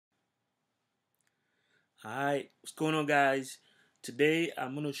Hi, what's going on, guys? Today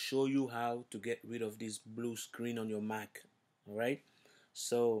I'm going to show you how to get rid of this blue screen on your Mac. All right,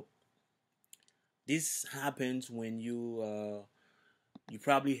 so this happens when you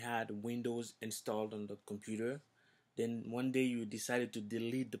probably had Windows installed on the computer, then one day you decided to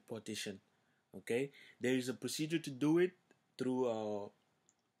delete the partition. Okay, there is a procedure to do it through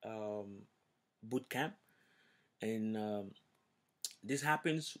boot camp, and this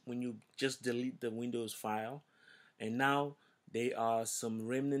happens when you just delete the Windows file, and now there are some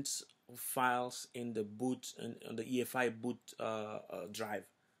remnants of files in the boot and on the EFI boot drive.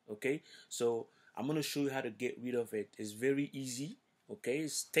 Okay, so I'm gonna show you how to get rid of it. It's very easy. Okay,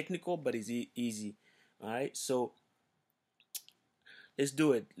 it's technical, but it's easy. All right, so let's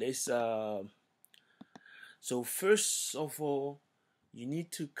do it. So first of all, you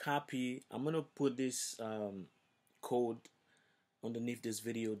need to copy. I'm gonna put this code underneath this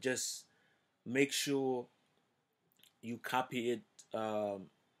video. Just make sure you copy it to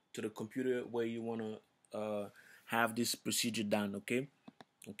the computer where you want to have this procedure done. Okay,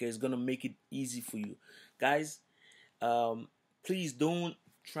 it's gonna make it easy for you guys. Please don't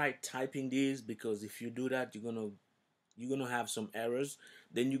try typing this, because if you do that, you're gonna have some errors.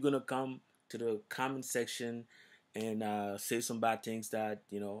 Then you're gonna come to the comment section and say some bad things that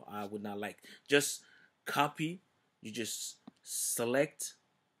I would not like. Just copy. You just select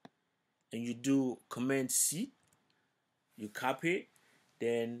and you do Command C. You copy it,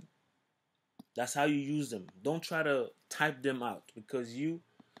 then that's how you use them. Don't try to type them out, because you're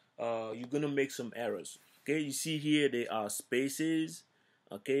gonna make some errors. Okay, you see here there are spaces,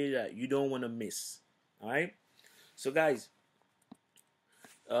 okay, that you don't want to miss. All right, so guys,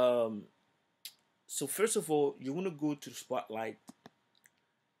 um, so first of all, you want to go to Spotlight,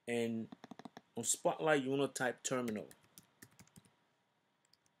 and on Spotlight you want to type terminal.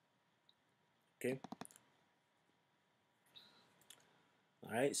 Okay,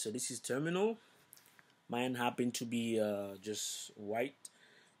 all right, so this is terminal. Mine happened to be just white.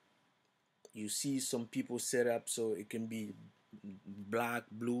 You see some people set up so it can be black,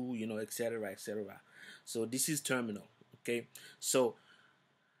 blue, etc., etc. So this is terminal. Okay, so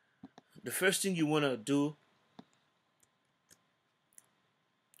the first thing you want to do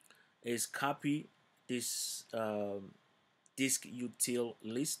is copy this diskutil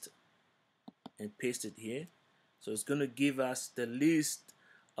list and paste it here. So it's gonna give us the list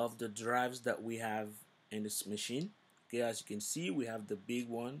of the drives that we have in this machine. Okay, as you can see, we have the big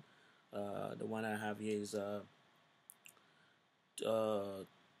one. The one I have here is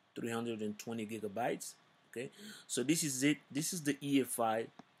 320 gigabytes. Okay, so this is it. This is the EFI.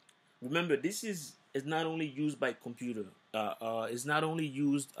 Remember, this is not only used by computer. It's not only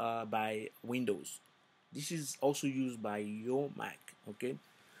used by Windows. This is also used by your Mac. Okay,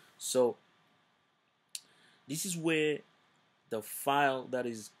 so this is where the file that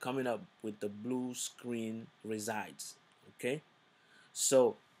is coming up with the blue screen resides. Okay,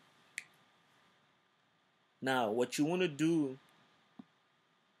 so now what you want to do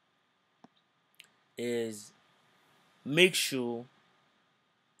is make sure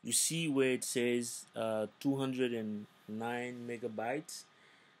you see where it says 209 megabytes,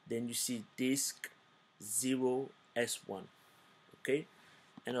 then you see disk 0S1. Okay,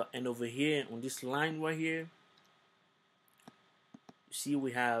 and over here on this line right here, you see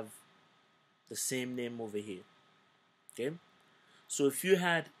we have the same name over here. Okay, so if you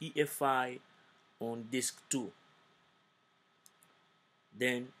had EFI on disk 2,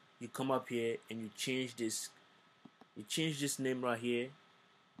 then you come up here and you change this name right here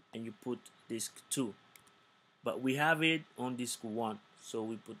and you put disk 2, but we have it on disk 1, so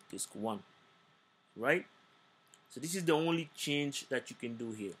we put disk 1, right? So this is the only change that you can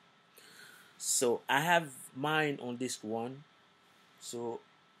do here. So I have mine on disk 1, so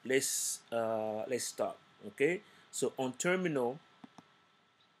let's start. Okay, so on terminal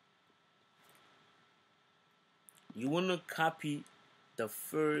you want to copy the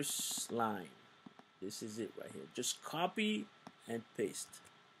first line. This is it right here. Just copy and paste.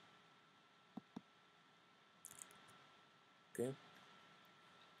 Okay,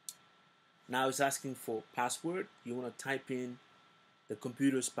 now it's asking for password. You want to type in the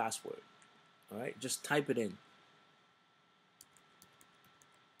computer's password. All right, just type it in.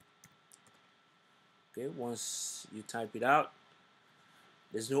 Okay, once you type it out,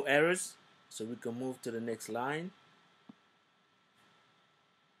 there's no errors, so we can move to the next line.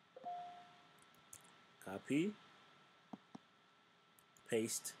 Copy,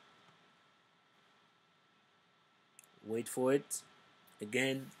 paste, wait for it.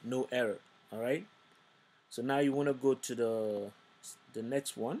 Again, no error. All right, so now you want to go to the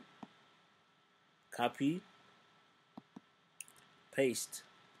next one. copy, paste.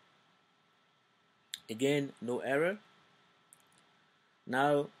 Again, no error.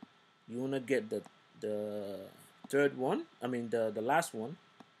 Now you want to get the third one, I mean the last one,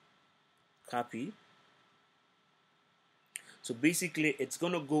 copy. So basically it's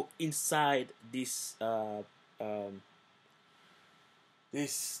gonna go inside this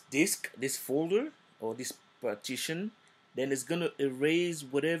this disk, this folder, or this partition. Then it's gonna erase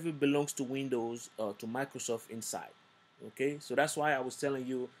whatever belongs to Windows or to Microsoft inside. Okay, so that's why I was telling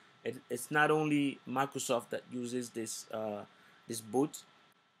you it's not only Microsoft that uses this boot.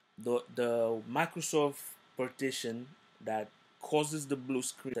 The Microsoft partition that causes the blue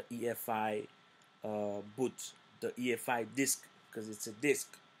screen, the EFI boot, the EFI disk, because it's a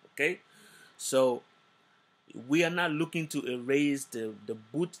disk. Okay, so we are not looking to erase the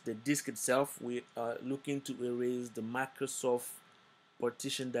boot, the disk itself. We are looking to erase the Microsoft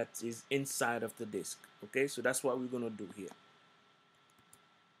partition that is inside of the disk. Okay, so that's what we're gonna do here.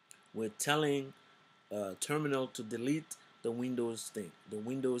 We're telling terminal to delete the Windows thing, the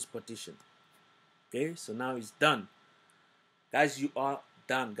Windows partition. Okay, so now it's done. Guys, you are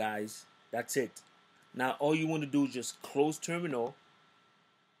done, guys. That's it. Now all you want to do is just close terminal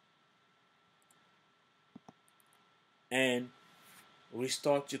and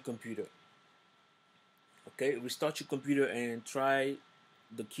restart your computer. Okay, restart your computer and try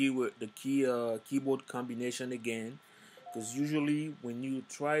the keyboard combination again, because usually when you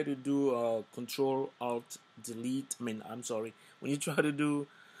try to do Control Alt Delete, when you try to do,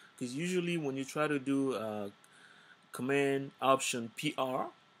 because usually when you try to do Command Option PR,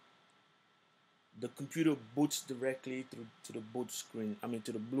 the computer boots directly to the boot screen,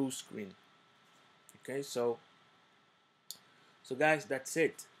 to the blue screen. Okay, so guys, that's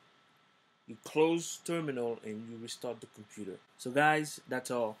it. You close terminal and you restart the computer. So guys, that's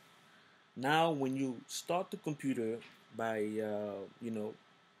all. Now when you start the computer by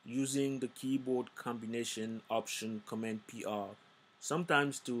using the keyboard combination option Command PR,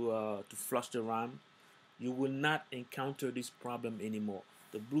 sometimes to flush the RAM, you will not encounter this problem anymore.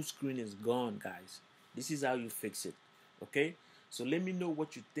 The blue screen is gone, guys. This is how you fix it. Okay, so let me know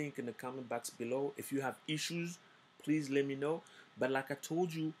what you think in the comment box below. If you have issues, please let me know. But like I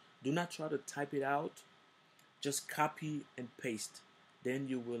told you, do not try to type it out. Just copy and paste. Then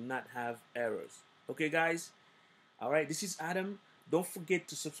you will not have errors. Okay, guys? Alright, this is Adam. Don't forget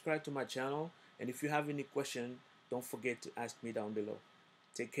to subscribe to my channel. And if you have any question, don't forget to ask me down below.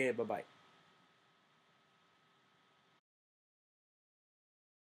 Take care. Bye-bye.